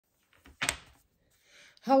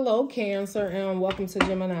Hello, Cancer, and welcome to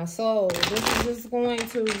Gemini Soul. This is just going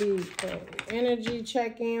to be an energy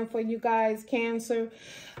check-in for you guys, Cancer.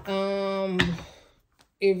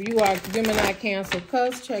 If you are Gemini, Cancer,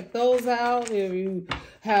 Cuz, check those out. If you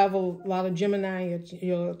have a lot of Gemini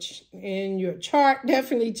in your chart,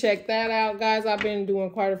 definitely check that out, guys. I've been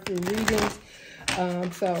doing quite a few readings,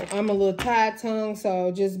 so I'm a little tied-tongued,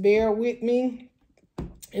 so just bear with me.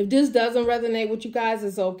 If this doesn't resonate with you guys,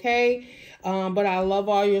 it's okay. But I love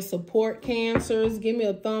all your support, Cancers. Give me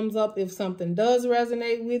a thumbs up if something does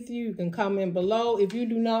resonate with you. You can comment below. If you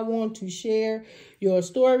do not want to share your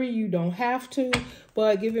story, you don't have to.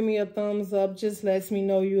 But giving me a thumbs up just lets me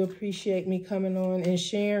know you appreciate me coming on and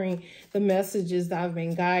sharing the messages that I've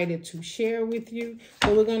been guided to share with you.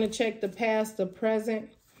 So we're going to check the past, the present,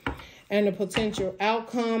 and the potential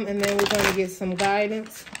outcome. And then we're going to get some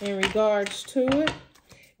guidance in regards to it.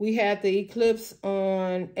 We had the eclipse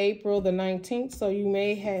on April the 19th, so you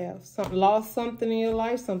may have lost something in your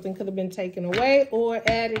life. Something could have been taken away or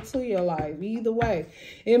added to your life. Either way,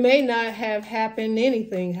 it may not have happened,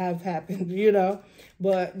 anything have happened, you know,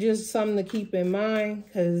 but just something to keep in mind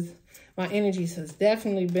because my energies has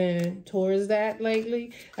definitely been towards that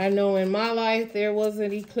lately. I know in my life there was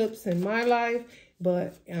an eclipse in my life,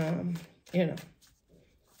 but, you know.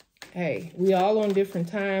 Hey, we all on different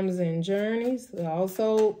times and journeys.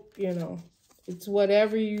 Also, you know, it's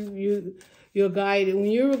whatever you're guided. When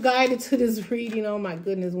you're guided to this reading, oh my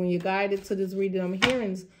goodness, when you're guided to this reading,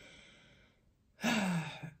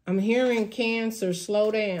 I'm hearing Cancer, slow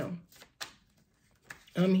down.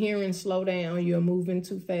 I'm hearing slow down. You're moving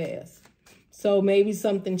too fast. So maybe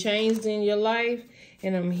something changed in your life,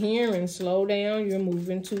 and I'm hearing slow down. You're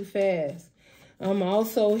moving too fast. I'm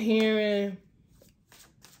also hearing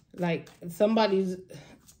like somebody's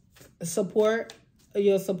support,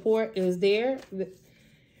 your support is there,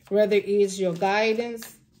 whether it's your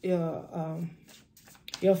guidance, your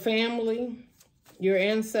family, your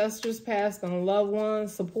ancestors, past on loved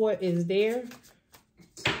ones, support is there.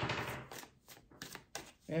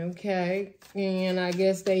 Okay, and I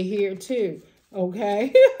guess they here too.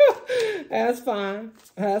 Okay, that's fine.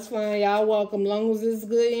 That's fine. Y'all welcome. Long as it's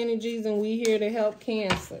good energies and we here to help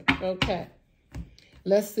Cancer. Okay.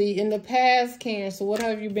 Let's see, in the past, Cancer, what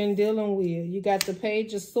have you been dealing with? You got the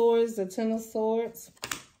Page of Swords, the Ten of Swords,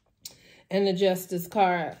 and the Justice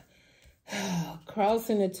card.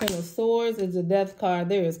 Crossing the Ten of Swords is the Death card.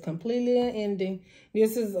 There is completely an ending.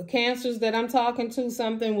 This is Cancers that I'm talking to.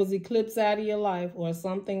 Something was eclipsed out of your life or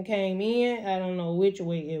something came in. I don't know which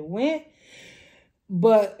way it went.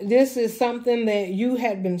 But this is something that you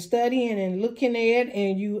had been studying and looking at,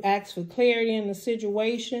 and you asked for clarity in the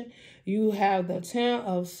situation. You have the Ten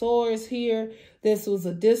of Swords here. This was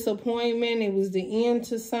a disappointment. It was the end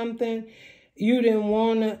to something. You didn't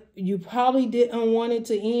want to, you probably didn't want it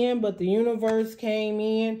to end, but the universe came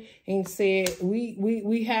in and said,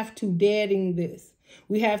 we have to deaden this.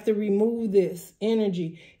 We have to remove this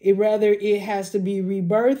energy. It has to be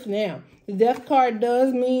rebirth now. The Death card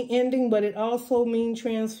does mean ending, but it also means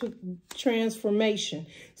transformation.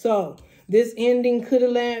 So this ending could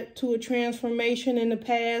have led to a transformation in the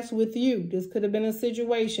past with you. This could have been a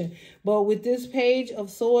situation. But with this Page of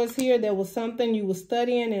Swords here, there was something you were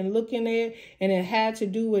studying and looking at, and it had to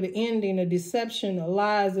do with an ending, a deception, a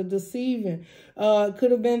lies, a deceiving. It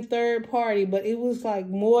could have been third party, but it was like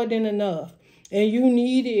more than enough. And you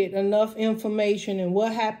needed enough information. And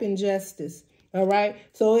what happened? Justice. All right.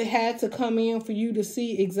 So it had to come in for you to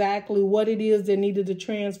see exactly what it is that needed to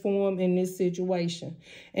transform in this situation.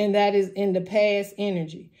 And that is in the past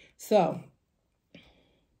energy. So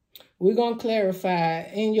we're going to clarify.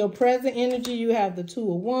 In your present energy, you have the Two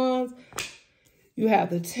of Wands. You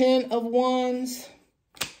have the Ten of Wands.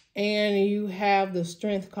 And you have the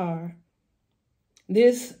Strength card.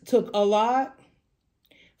 This took a lot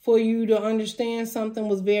for you to understand something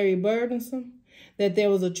was very burdensome, that there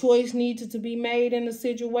was a choice needed to be made in the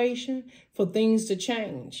situation for things to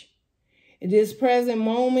change. In this present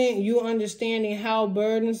moment, you understanding how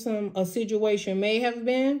burdensome a situation may have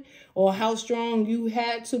been, or how strong you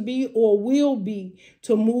had to be or will be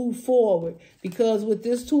to move forward. Because with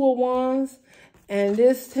this Two of Wands and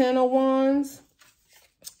this Ten of Wands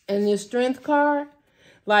and this Strength card,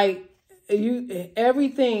 like,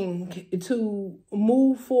 everything to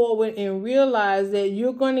move forward and realize that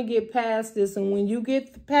you're going to get past this. And when you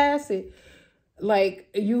get past it, like,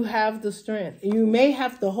 you have the strength. You may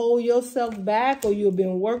have to hold yourself back, or you've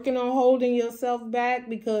been working on holding yourself back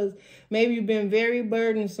because maybe you've been very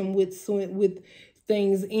burdensome with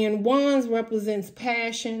things. And Wands represents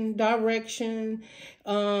passion, direction,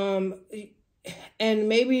 And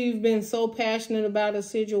maybe you've been so passionate about a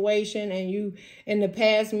situation and you in the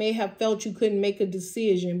past may have felt you couldn't make a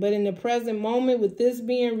decision. But in the present moment, with this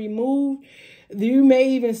being removed, you may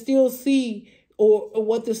even still see or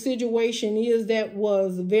what the situation is that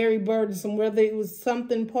was very burdensome, whether it was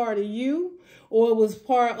something part of you or it was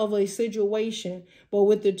part of a situation. But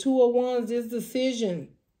with the Two of Wands, this decision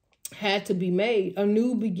had to be made. A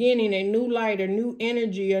new beginning, a new light, a new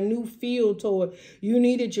energy, a new feel toward. You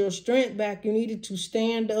needed your strength back. You needed to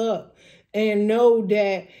stand up and know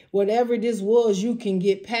that whatever this was, you can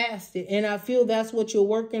get past it. And I feel that's what you're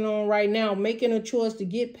working on right now, making a choice to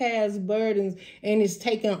get past burdens. And it's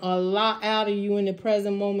taking a lot out of you in the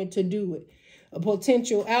present moment to do it. A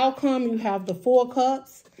potential outcome, you have the Four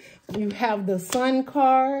Cups, you have the Sun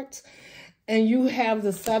cards, and you have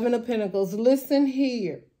the Seven of Pentacles. Listen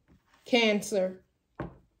here, Cancer,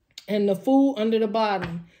 and the Fool under the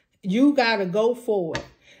bottom. You got to go for it.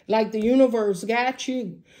 Like the universe got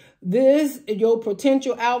you. Your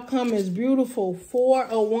potential outcome is beautiful. Four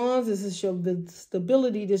of Wands, this is the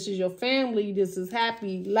stability. This is your family. This is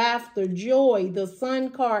happy, laughter, joy. The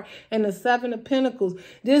Sun card and the Seven of Pentacles.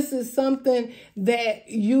 This is something that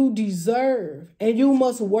you deserve. And you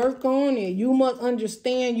must work on it. You must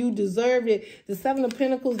understand you deserve it. The Seven of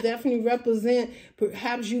Pentacles definitely represent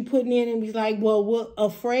perhaps you putting in and be like, well, what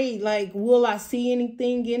afraid? Like, will I see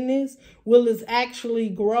anything in this? Will this actually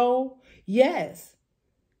grow? Yes.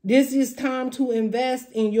 This is time to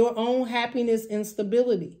invest in your own happiness and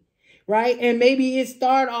stability, right? And maybe it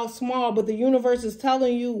started off small, but the universe is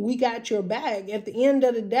telling you, we got your back. At the end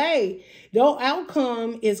of the day, your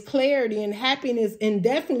outcome is clarity and happiness and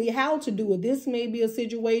definitely how to do it. This may be a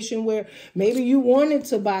situation where maybe you wanted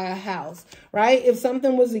to buy a house, right? If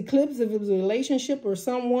something was eclipsed, if it was a relationship or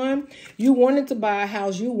someone, you wanted to buy a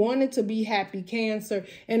house, you wanted to be happy, Cancer.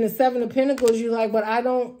 And the Seven of Pentacles, you're like, but I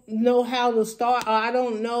don't know how to start. Or I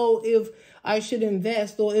don't know if I should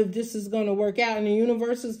invest or if this is going to work out. And the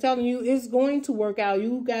universe is telling you it's going to work out.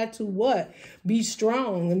 You got to what? Be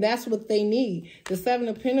strong. And that's what they need. The Seven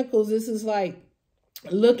of Pentacles, this is like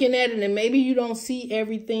looking at it and maybe you don't see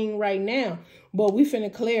everything right now, but we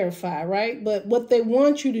finna clarify, right? But what they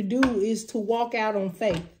want you to do is to walk out on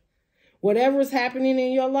faith. Whatever is happening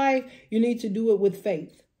in your life, you need to do it with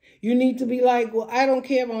faith. You need to be like, well, I don't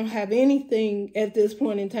care if I don't have anything at this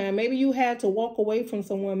point in time. Maybe you had to walk away from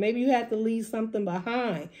someone. Maybe you had to leave something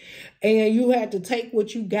behind and you had to take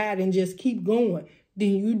what you got and just keep going.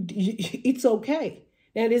 Then it's okay.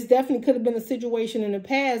 Now, this definitely could have been a situation in the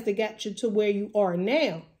past that got you to where you are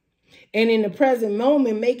now. And in the present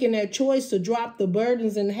moment, making that choice to drop the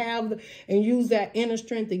burdens and use that inner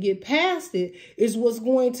strength to get past it is what's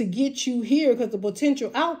going to get you here, because the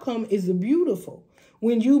potential outcome is beautiful.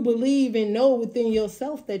 When you believe and know within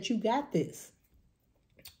yourself that you got this.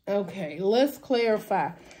 Okay, let's clarify.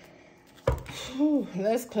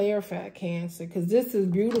 Let's clarify, Cancer, because this is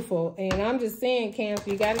beautiful. And I'm just saying, Cancer,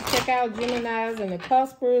 you got to check out Geminis and the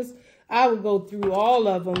Cuspers. I would go through all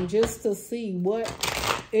of them just to see what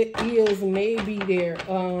it is maybe there.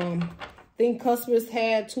 I think Cuspers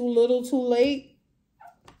had Too Little Too Late.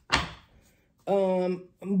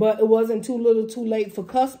 But it wasn't too little too late for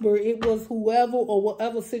Cusper. It was whoever or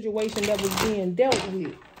whatever situation that was being dealt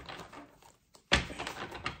with.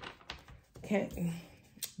 Okay.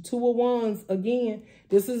 Two of Wands, again,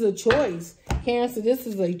 this is a choice. Cancer, this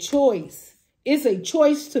is a choice. It's a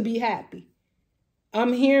choice to be happy.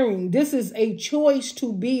 I'm hearing this is a choice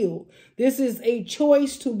to build. This is a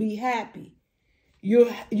choice to be happy.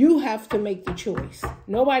 You have to make the choice.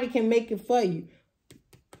 Nobody can make it for you.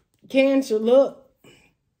 Cancer, look.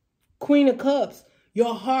 Queen of Cups,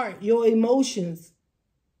 your heart, your emotions.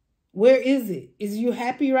 Where is it? Is you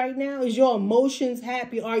happy right now? Is your emotions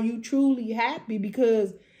happy? Are you truly happy?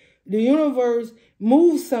 Because the universe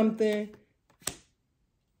moves something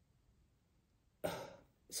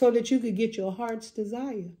so that you could get your heart's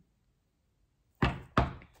desire.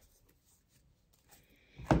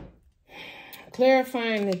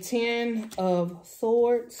 Clarifying the Ten of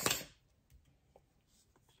Swords.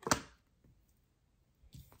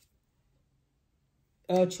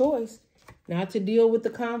 A choice not to deal with the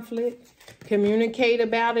conflict, communicate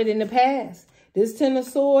about it in the past. This Ten of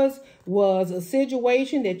Swords was a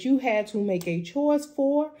situation that you had to make a choice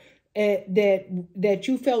for, that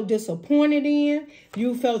you felt disappointed in.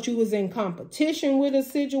 You felt you was in competition with a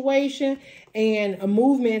situation and a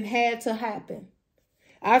movement had to happen.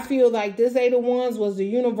 I feel like this Eight of Wands was the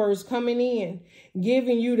universe coming in,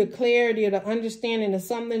 giving you the clarity or the understanding of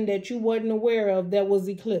something that you wasn't aware of that was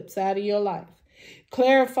eclipsed out of your life.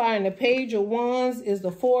 Clarifying the Page of Wands is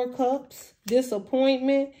the Four Cups,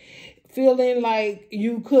 disappointment. feeling like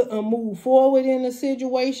you couldn't move forward in a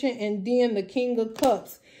situation. And then the King of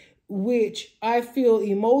Cups, which I feel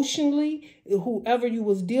emotionally, whoever you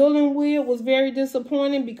was dealing with was very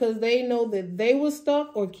disappointing because they know that they were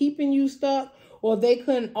stuck or keeping you stuck, or they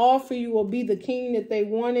couldn't offer you or be the king that they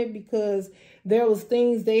wanted because there was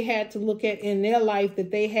things they had to look at in their life that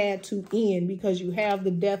they had to end, because you have the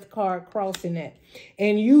death card crossing that.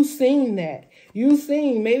 And you seen that. You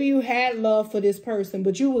seen, maybe you had love for this person,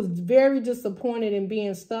 but you was very disappointed in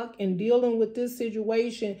being stuck and dealing with this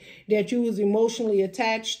situation that you was emotionally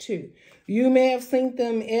attached to. You may have seen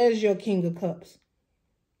them as your King of Cups,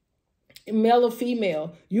 male or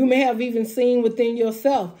female. You may have even seen within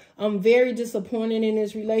yourself, I'm very disappointed in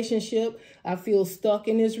this relationship. I feel stuck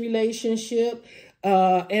in this relationship.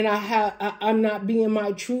 And I'm not being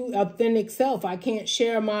my true authentic self. I can't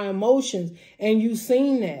share my emotions. And you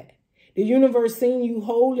seen that. The universe seen you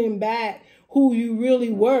holding back who you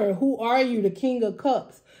really were. Who are you? The King of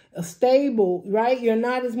Cups. Stable, right? You're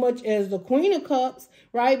not as much as the Queen of Cups,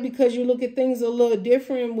 right? Because you look at things a little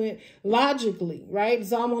different with logically, right?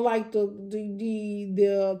 It's almost like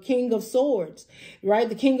the King of Swords, right?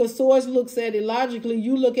 The King of Swords looks at it logically.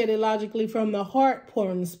 You look at it logically from the heart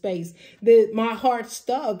porn space. That my heart's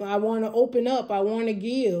stuck. I want to open up. I want to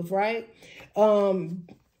give, right?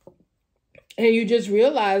 And you just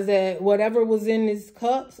realize that whatever was in these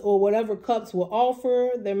cups, or whatever cups were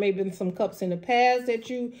offered, there may have been some cups in the past that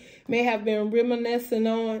you may have been reminiscing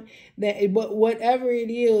on, but whatever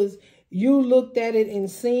it is, you looked at it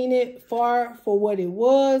and seen it far for what it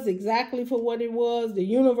was, exactly for what it was. The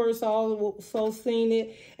universe also seen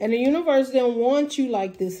it, and the universe didn't want you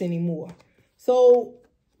like this anymore. So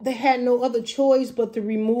they had no other choice but to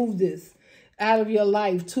remove this out of your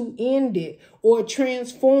life, to end it or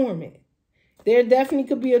transform it. There definitely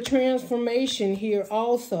could be a transformation here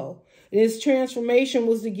also. This transformation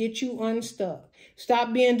was to get you unstuck.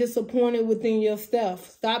 Stop being disappointed within yourself.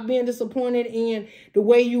 Stop being disappointed in the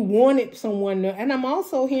way you wanted someone to. And I'm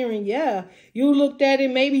also hearing, yeah, you looked at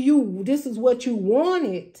it, maybe this is what you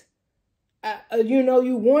wanted. You know,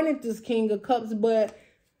 you wanted this King of Cups, but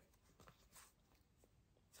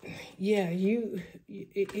yeah,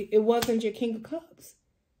 it wasn't your King of Cups.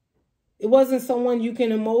 It wasn't someone you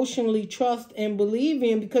can emotionally trust and believe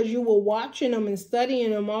in because you were watching them and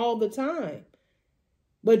studying them all the time.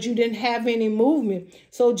 But you didn't have any movement.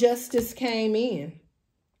 So justice came in.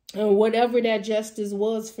 And whatever that justice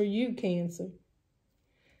was for you, Cancer.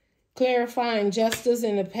 Clarifying justice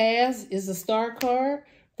in the past is a star card.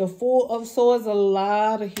 The Four of Swords, a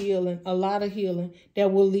lot of healing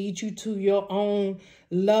that will lead you to your own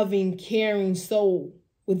loving, caring soul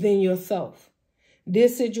within yourself.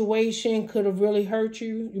 This situation could have really hurt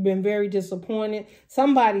you. You've been very disappointed.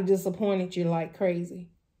 Somebody disappointed you like crazy.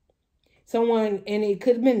 Someone, and it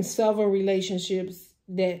could have been several relationships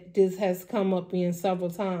that this has come up in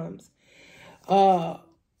several times.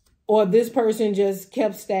 Or this person just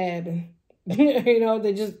kept stabbing. You know,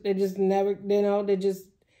 they just never, you know, they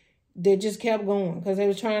just kept going because they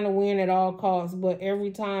were trying to win at all costs. But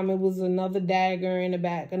every time it was another dagger in the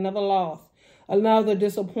back, another loss. Another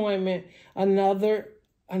disappointment, and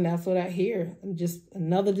that's what I hear. Just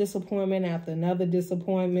another disappointment after another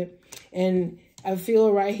disappointment. And I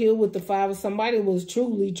feel right here with the Five, somebody was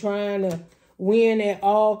truly trying to win at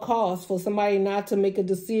all costs, for somebody not to make a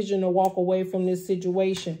decision to walk away from this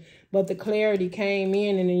situation. But the clarity came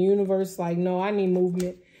in, and the universe like, no, I need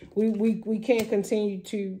movement. We can't continue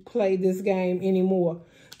to play this game anymore.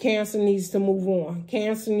 Cancer needs to move on.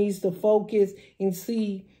 Cancer needs to focus and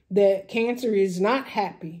see that Cancer is not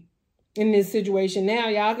happy in this situation. Now,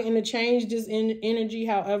 y'all can interchange this energy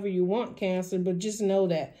however you want, Cancer, but just know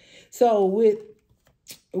that. So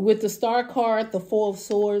with the star card, the Four of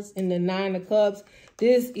Swords, and the Nine of Cups,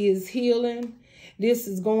 this is healing. This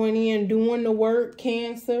is going in, doing the work,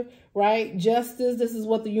 Cancer, right? Justice, this is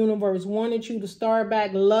what the universe wanted you to start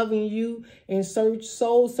back loving you and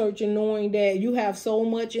soul searching, knowing that you have so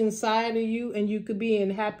much inside of you and you could be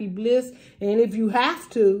in happy bliss. And if you have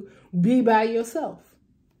to, be by yourself.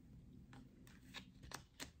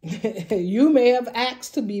 You may have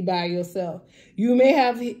asked to be by yourself. You may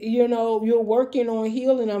have, you know, you're working on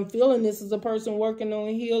healing. I'm feeling this is a person working on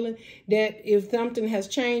healing, that if something has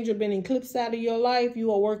changed or been eclipsed out of your life,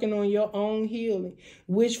 you are working on your own healing,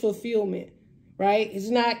 wish fulfillment, right? It's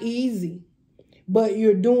not easy, but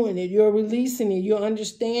you're doing it. You're releasing it. You're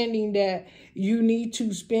understanding that you need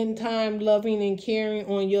to spend time loving and caring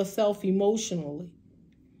on yourself emotionally.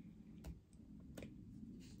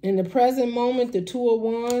 In the present moment, the Two of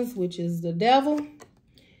Wands, which is the Devil.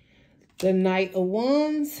 The Knight of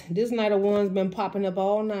Wands. This Knight of Wands been popping up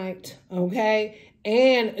all night, okay?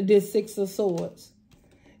 and this Six of Swords.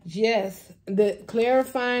 Yes, the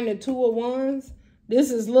clarifying the Two of Wands. This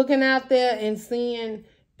is looking out there and seeing,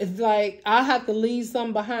 it's like, I have to leave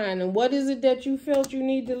something behind. And what is it that you felt you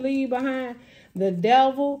need to leave behind? The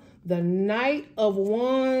Devil, the Knight of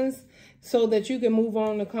Wands, so that you can move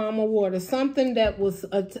on to calmer water. Something that was,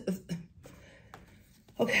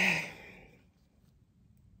 okay.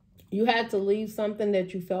 You had to leave something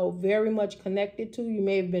that you felt very much connected to. You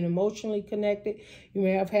may have been emotionally connected. You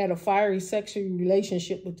may have had a fiery sexual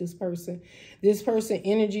relationship with this person. This person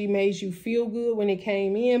energy made you feel good when it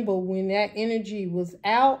came in, but when that energy was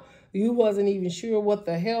out, you wasn't even sure what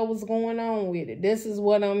the hell was going on with it. This is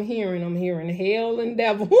what I'm hearing. I'm hearing hell and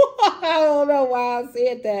devil. I don't know why I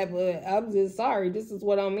said that, but I'm just sorry. This is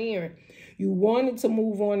what I'm hearing. You wanted to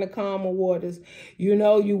move on to calmer waters. You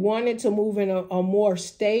know, you wanted to move in a more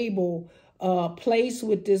stable place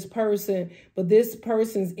with this person. But this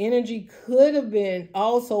person's energy could have been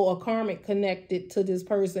also a karmic connected to this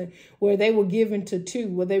person, where they were given to two,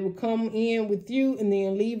 where they would come in with you and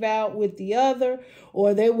then leave out with the other,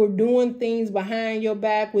 or they were doing things behind your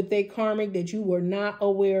back with their karmic that you were not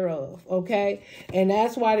aware of, okay? And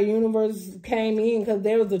that's why the universe came in, because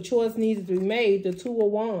there was a choice needed to be made, the Two of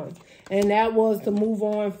Wands. And that was to move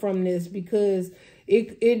on from this, because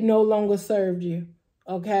it no longer served you.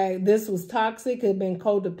 Okay, this was toxic. Could have been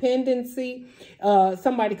codependency.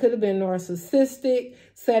 Somebody could have been narcissistic,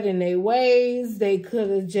 set in their ways. They could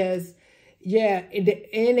have just, yeah, and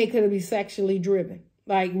they could have been sexually driven.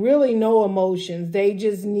 Like, really no emotions. They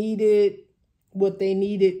just needed what they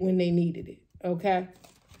needed when they needed it. Okay,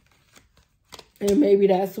 and maybe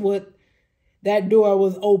that's what that door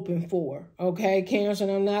was open for. Okay, Cancer,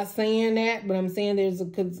 and I'm not saying that, but I'm saying there's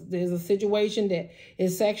a situation that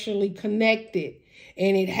is sexually connected,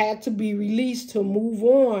 and it had to be released to move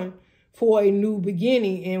on for a new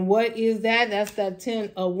beginning. And what is that? That's that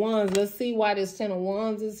 10 of Wands. Let's see why this 10 of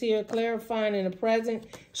Wands is here. Clarifying in the present.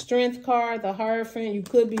 Strength card, the Hierophant. You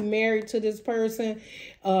could be married to this person.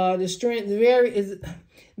 The Strength is...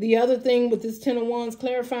 The other thing with this 10 of Wands,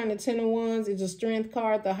 clarifying the 10 of Wands, is a Strength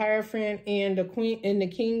card, the Hierophant, and the Queen and the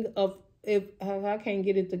King of, if I can't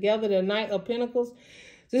get it together, the Knight of Pentacles.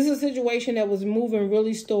 This is a situation that was moving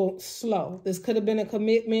really slow. This could have been a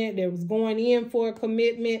commitment. That was going in for a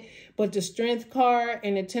commitment, but the Strength card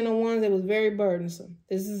and the 10 of Wands, it was very burdensome.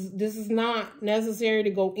 This is not necessary to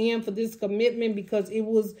go in for this commitment, because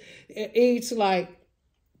it's like,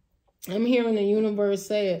 I'm hearing the universe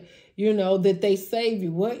say it, you know, that they save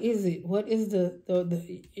you. What is it? What is the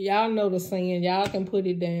y'all know the saying, y'all can put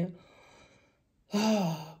it down.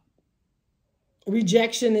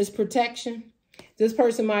 Rejection is protection. This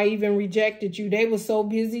person might even rejected you. They were so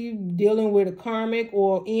busy dealing with a karmic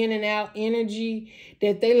or in and out energy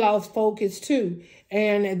that they lost focus too.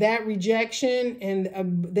 And that rejection,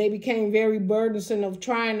 and they became very burdensome of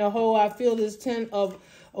trying to hold. I feel this 10 of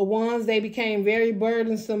Wands, they became very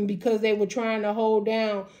burdensome because they were trying to hold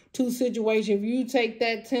down two situations. If you take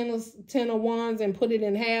that 10 of Wands and put it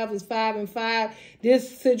in half, it's 5 and 5.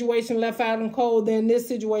 This situation left out in the cold, then this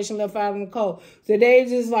situation left out in the cold. So they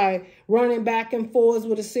just like running back and forth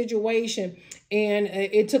with a situation. And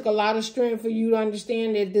it took a lot of strength for you to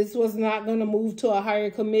understand that this was not going to move to a higher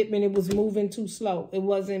commitment. It was moving too slow. It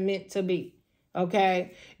wasn't meant to be.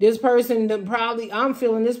 Okay, this person I'm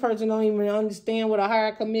feeling this person don't even understand what a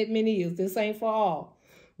higher commitment is. This ain't for all.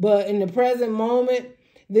 But in the present moment,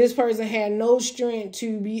 this person had no strength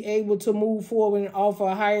to be able to move forward and offer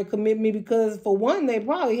a higher commitment, because for one, they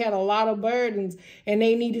probably had a lot of burdens and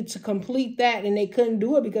they needed to complete that, and they couldn't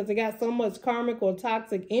do it because they got so much karmic or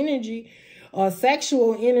toxic energy or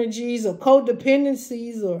sexual energies or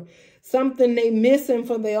codependencies or something they missing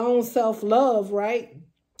for their own self-love, right?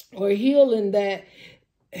 Or healing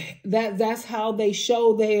that's how they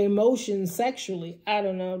show their emotions sexually. I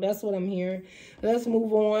don't know. That's what I'm hearing. Let's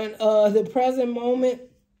move on. The present moment,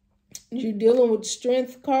 you're dealing with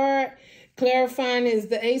Strength card. Clarifying is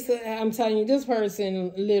the Ace of, I'm telling you, this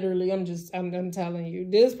person, literally, I'm telling you,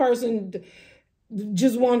 this person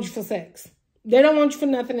just wants you for sex. They don't want you for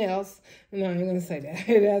nothing else. No, I'm going to say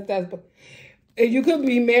that. You could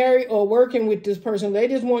be married or working with this person. They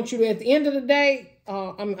just want you to, at the end of the day,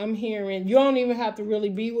 I'm hearing, you don't even have to really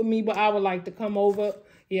be with me, but I would like to come over.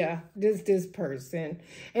 Yeah, this person.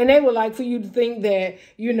 And they would like for you to think that,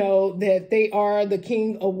 you know, that they are the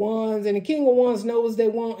King of Wands. And the King of Wands knows they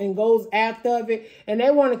want and goes after it. And they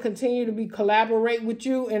want to continue to collaborate with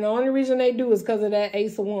you. And the only reason they do is because of that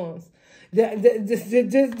Ace of Wands. This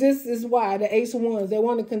is why, the Ace of Wands. They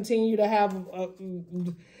want to continue to have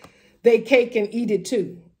their cake and eat it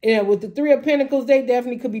too. Yeah, with the Three of Pentacles, they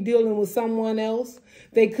definitely could be dealing with someone else.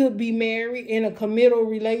 They could be married in a committal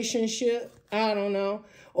relationship. I don't know.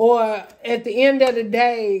 Or at the end of the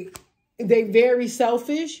day, they very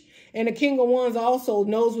selfish. And the King of Wands also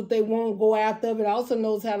knows what they want, go after it. Also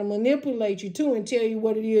knows how to manipulate you too and tell you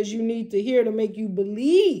what it is you need to hear to make you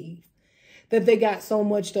believe that they got so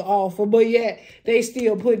much to offer. But yet, they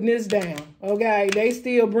still putting this down, okay? They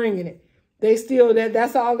still bringing it. They still,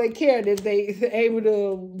 that's all they care, that they able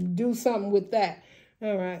to do something with that.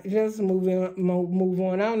 All right, just move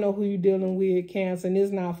on. I don't know who you're dealing with, Cancer, and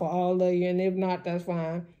it's not for all of you. And if not, that's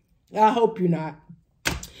fine. I hope you're not.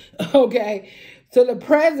 Okay, so the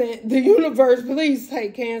present, the universe, please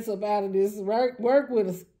take Cancer up out of this. Work with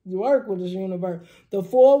us. Work with this universe. The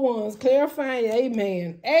 4 Wands, clarifying,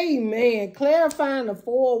 amen. Amen. Clarifying the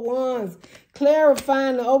 4 Wands.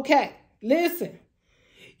 Clarifying the, okay, listen.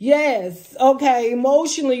 Yes, okay,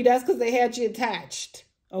 emotionally, that's because they had you attached.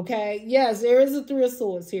 Okay, yes, there is a 3 of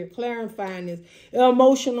Swords here, clarifying this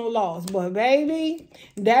emotional loss. But baby,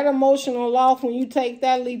 that emotional loss, when you take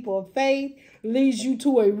that leap of faith, leads you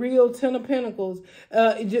to a real 10 of Pentacles.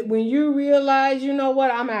 When you realize, you know what,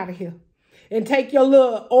 I'm out of here. And take your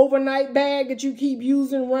little overnight bag that you keep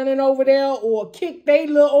using, running over there, or kick their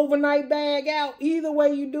little overnight bag out. Either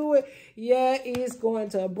way you do it, yeah, it's going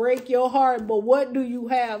to break your heart. But what do you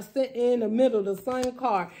have sitting in the middle? The Sun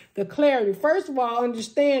card, the clarity. First of all,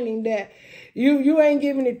 understanding that you ain't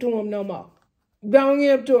giving it to them no more. Don't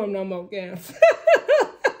give it to them no more, Cancer.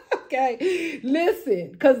 Okay,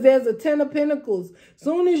 listen, because there's a 10 of Pentacles.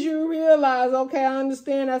 Soon as you realize, okay, I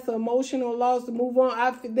understand that's an emotional loss, to move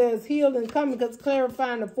on, there's healing coming, because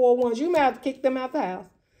clarifying the 4 Wands, you may have to kick them out the house.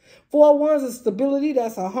 4 Wands is stability,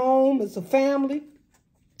 that's a home, it's a family.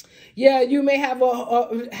 Yeah, you may have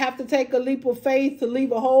have to take a leap of faith to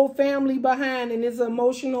leave a whole family behind, and it's an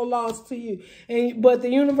emotional loss to you. But the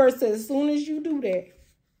universe says, as soon as you do that,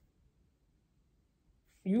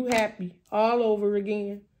 you happy all over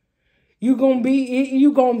again. You're gonna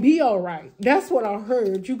be all right. That's what I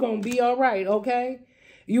heard. You're gonna be all right, okay?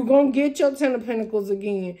 You're gonna get your 10 of Pentacles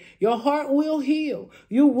again. Your heart will heal.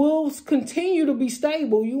 You will continue to be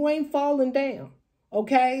stable. You ain't falling down,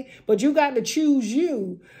 okay? But you got to choose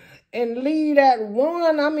you and leave that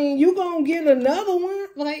one. I mean, you gonna get another one,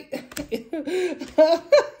 like,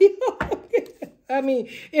 I mean,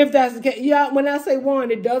 if that's the case, yeah, when I say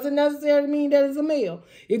one, it doesn't necessarily mean that it's a male.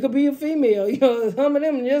 It could be a female. You know, some of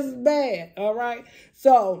them are just as bad, all right?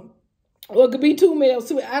 So, or it could be 2 males,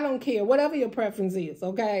 too. I don't care. Whatever your preference is,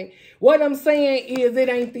 okay? What I'm saying is it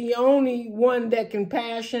ain't the only one that can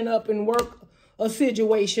passion up and work a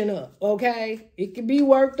situation up, okay? It can be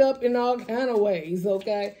worked up in all kind of ways,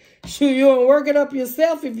 okay? Sure, you want to work it up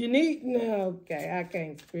yourself if you need. No, okay, I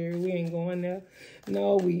can't, Spirit. We ain't going there.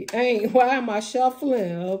 No, we ain't. Why am I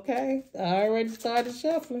shuffling? Okay, I already started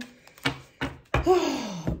shuffling.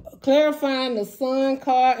 Clarifying the Sun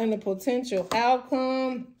card and the potential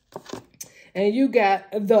outcome. And you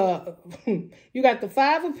got the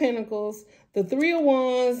 5 of Pentacles, the 3 of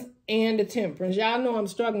Wands, and the Temperance. Y'all know I'm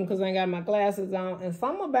struggling because I ain't got my glasses on. And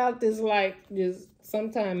something about this light just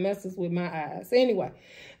sometimes messes with my eyes. Anyway,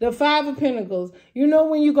 the 5 of Pentacles. You know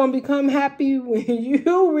when you're going to become happy? When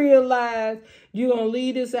you realize you're going to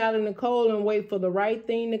leave this out in the cold and wait for the right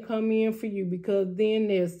thing to come in for you, because then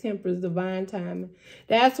there's Temperance, divine timing.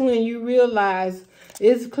 That's when you realize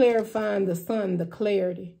it's clarifying the Sun, the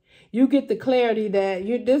clarity. You get the clarity that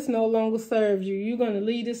this no longer serves you. You're going to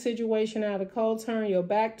leave this situation out of cold, turn your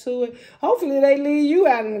back to it. Hopefully they leave you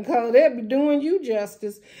out in the cold. They'll be doing you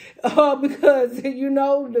justice because, you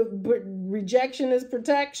know, the rejection is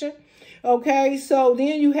protection. Okay, so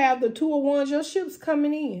then you have the 2 of Wands. Your ship's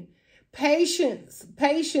coming in. Patience,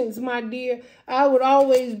 patience, my dear. I would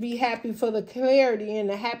always be happy for the clarity and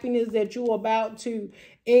the happiness that you're about to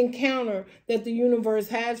encounter that the universe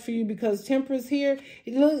has for you, because Temperance here,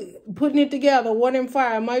 look, putting it together, water and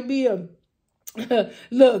fire. It might be a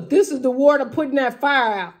look, this is the water putting that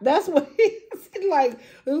fire out. That's what it's like.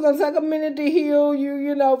 It's gonna take a minute to heal you,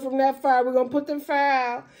 you know, from that fire. We're gonna put the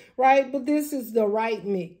fire out, right? But this is the right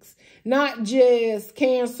mix. Not just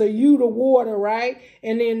Cancer, you the water, right?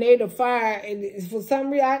 And then they the fire. And for some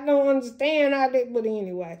reason, I don't understand how they, but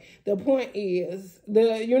anyway, the point is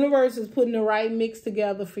the universe is putting the right mix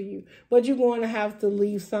together for you. But you're going to have to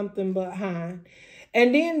leave something behind.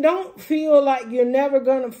 And then don't feel like you're never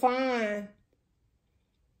going to find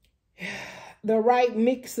the right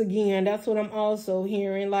mix again. That's what I'm also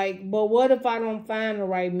hearing. Like, but what if I don't find the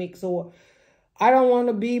right mix? Or I don't want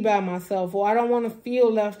to be by myself, or I don't want to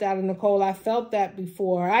feel left out in the cold. I felt that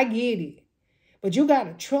before. I get it. But you got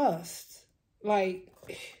to trust. Like,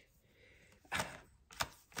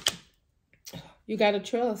 You got to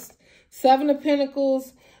trust. Seven of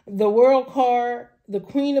Pentacles, the World card, the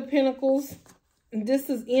Queen of Pentacles. This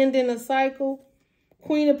is ending a cycle.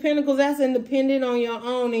 Queen of Pentacles, that's independent on your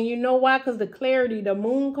own. And you know why? Because the clarity, the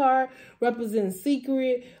Moon card represents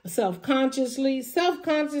secret, self-consciously.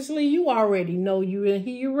 Self-consciously, you already know you're a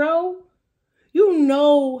hero. You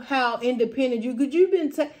know how independent you, because you've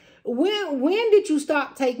been, when did you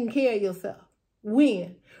stop taking care of yourself?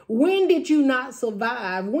 When? When did you not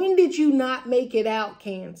survive? When did you not make it out,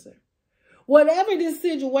 Cancer? Whatever this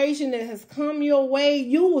situation that has come your way,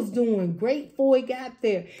 you was doing great before it got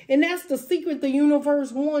there. And that's the secret the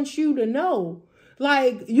universe wants you to know.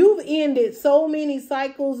 Like, you've ended so many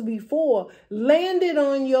cycles before, landed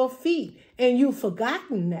on your feet, and you've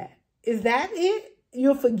forgotten that. Is that it?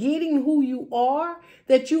 You're forgetting who you are,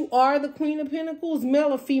 that you are the Queen of Pentacles,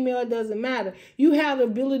 male or female, it doesn't matter. You have the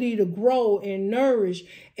ability to grow and nourish,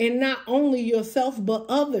 and not only yourself, but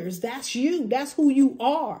others. That's you. That's who you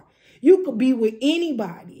are. You could be with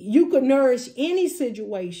anybody. You could nourish any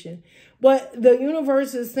situation. But the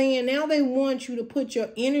universe is saying now they want you to put your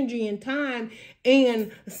energy and time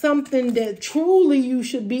in something that truly you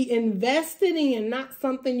should be invested in, not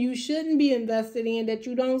something you shouldn't be invested in that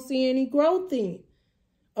you don't see any growth in.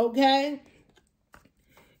 Okay?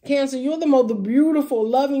 Cancer, you're the most beautiful,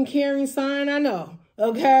 loving, caring sign I know.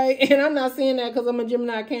 Okay? And I'm not saying that because I'm a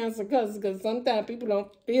Gemini Cancer cousin, because sometimes people don't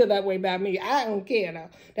feel that way about me. I don't care, though.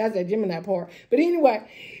 That's that Gemini part. But anyway,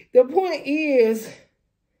 the point is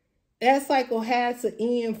that cycle has to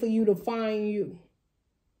end for you to find you.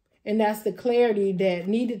 And that's the clarity that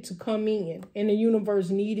needed to come in. And the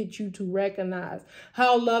universe needed you to recognize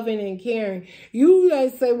how loving and caring. You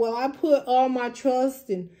guys say, well, I put all my trust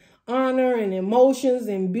and honor and emotions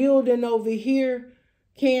and building over here.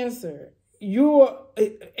 Cancer,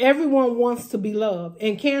 everyone wants to be loved.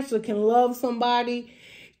 And Cancer can love somebody.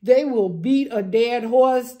 They will beat a dead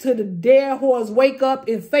horse till the dead horse wake up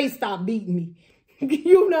and say, stop beating me.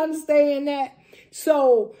 You understand that?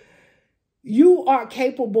 So you are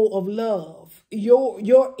capable of love.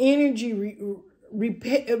 Your energy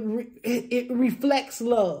it reflects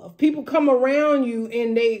love. People come around you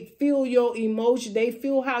and they feel your emotion. They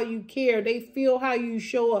feel how you care. They feel how you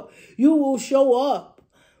show up. You will show up,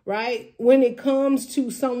 right? When it comes to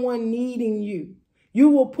someone needing you, you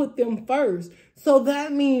will put them first. So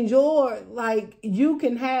that means you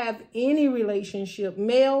can have any relationship,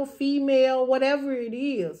 male, female, whatever it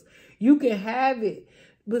is. You can have it.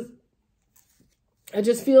 But I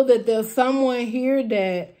just feel that there's someone here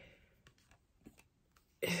that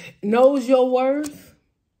knows your worth,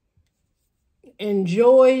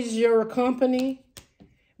 enjoys your company,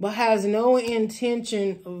 but has no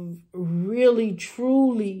intention of really,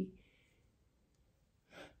 truly,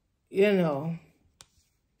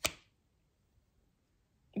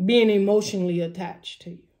 being emotionally attached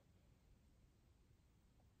to you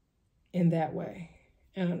in that way.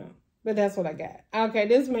 I don't know. But that's what I got. Okay,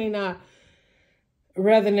 this may not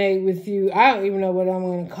resonate with you. I don't even know what I'm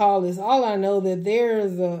going to call this. All I know that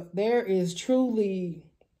there is truly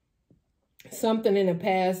something in the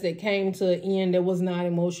past that came to an end that was not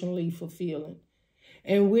emotionally fulfilling.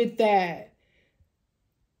 And with that,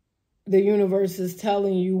 the universe is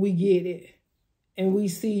telling you, we get it. And we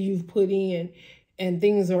see you've put in, and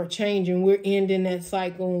things are changing. We're ending that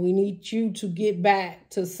cycle, and we need you to get back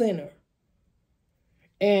to center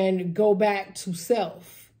and go back to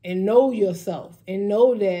self and know yourself and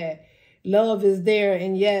know that love is there.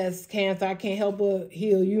 And yes, Cancer, I can't help but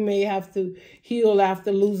heal. You may have to heal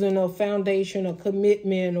after losing a foundation or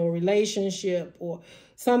commitment or relationship or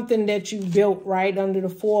something that you built right under the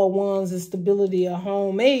Four of Wands, the stability of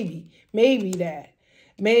home. Maybe that.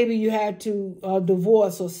 Maybe you had to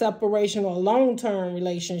divorce or separation or long-term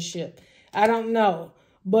relationship. I don't know.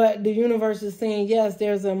 But the universe is saying, yes,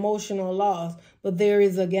 there's an emotional loss, but there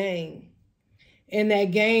is a gain. And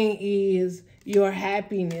that gain is your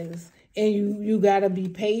happiness. And you got to be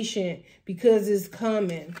patient because it's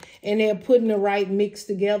coming. And they're putting the right mix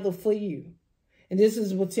together for you. And this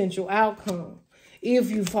is a potential outcome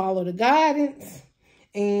if you follow the guidance.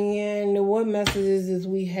 And what messages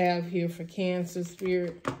we have here for Cancer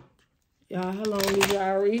Spirit? Y'all, how long is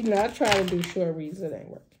y'all reading? I try to do short reads. It ain't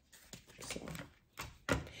working. So,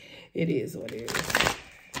 it is what it is.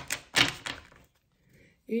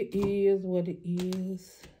 It is what it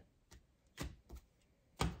is.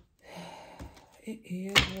 It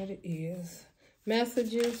is what it is.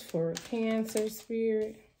 Messages for Cancer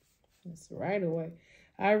Spirit. That's right away.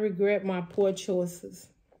 I regret my poor choices.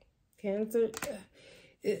 Cancer.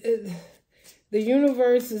 The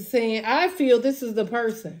universe is saying, I feel this is the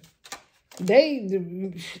person.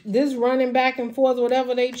 This running back and forth,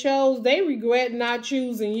 whatever they chose, they regret not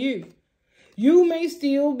choosing you. You may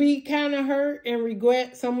still be kind of hurt and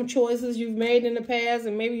regret some choices you've made in the past,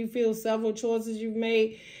 and maybe you feel several choices you've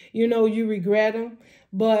made, you know, you regret them.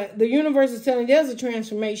 But the universe is telling you there's a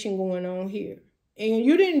transformation going on here. And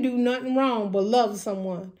you didn't do nothing wrong but love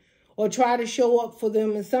someone or try to show up for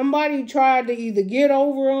them. And somebody tried to either get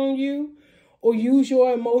over on you or use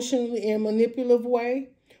your emotionally and manipulative way,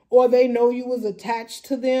 or they know you was attached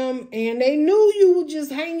to them and they knew you were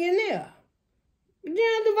just hanging there.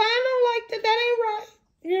 Yeah, divine don't like that. That ain't right,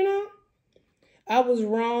 you know. I was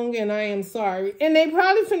wrong and I am sorry. And they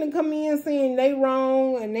probably finna come in saying they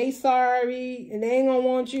wrong and they sorry and they ain't gonna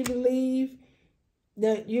want you to leave.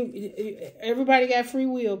 Everybody got free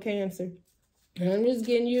will, Cancer. And I'm just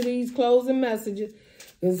getting you these closing messages.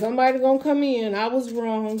 Because somebody gonna come in. I was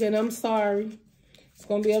wrong and I'm sorry. It's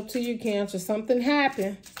gonna be up to you, Cancer. Something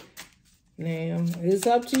happened. Now, it's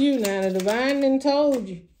up to you now. The divine done told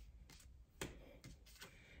you.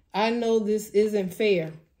 I know this isn't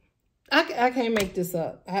fair. I can't make this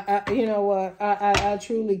up. You know what? I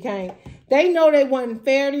truly can't. They know they wasn't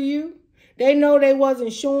fair to you. They know they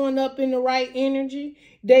wasn't showing up in the right energy.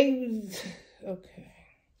 Okay.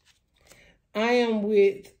 I am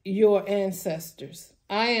with your ancestors.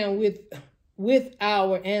 I am with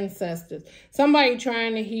our ancestors. Somebody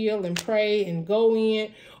trying to heal and pray and go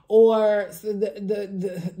in. Or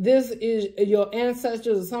this is your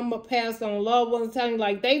ancestors or some passed on loved ones telling you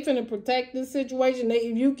like they finna protect this situation.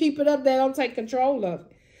 If you keep it up, they don't take control of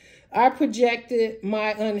it. I projected my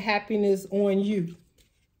unhappiness on you.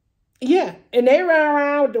 Yeah, and they run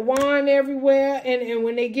around with the wand everywhere. And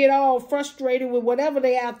when they get all frustrated with whatever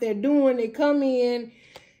they out there doing, they come in.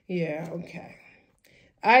 Yeah, okay.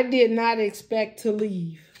 I did not expect to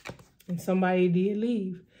leave. And somebody did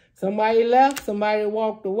leave. Somebody left, somebody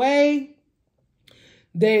walked away.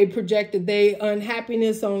 They projected their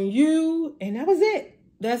unhappiness on you, and that was it.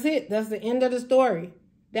 That's it. That's the end of the story.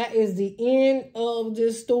 That is the end of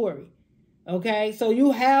this story. Okay? So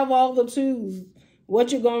you have all the tools.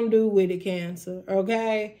 What you going to do with it, Cancer?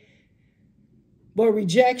 Okay? But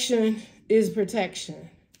rejection is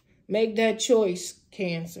protection. Make that choice,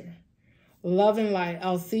 Cancer. Love and light.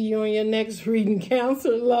 I'll see you on your next reading,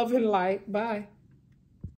 Cancer. Love and light. Bye.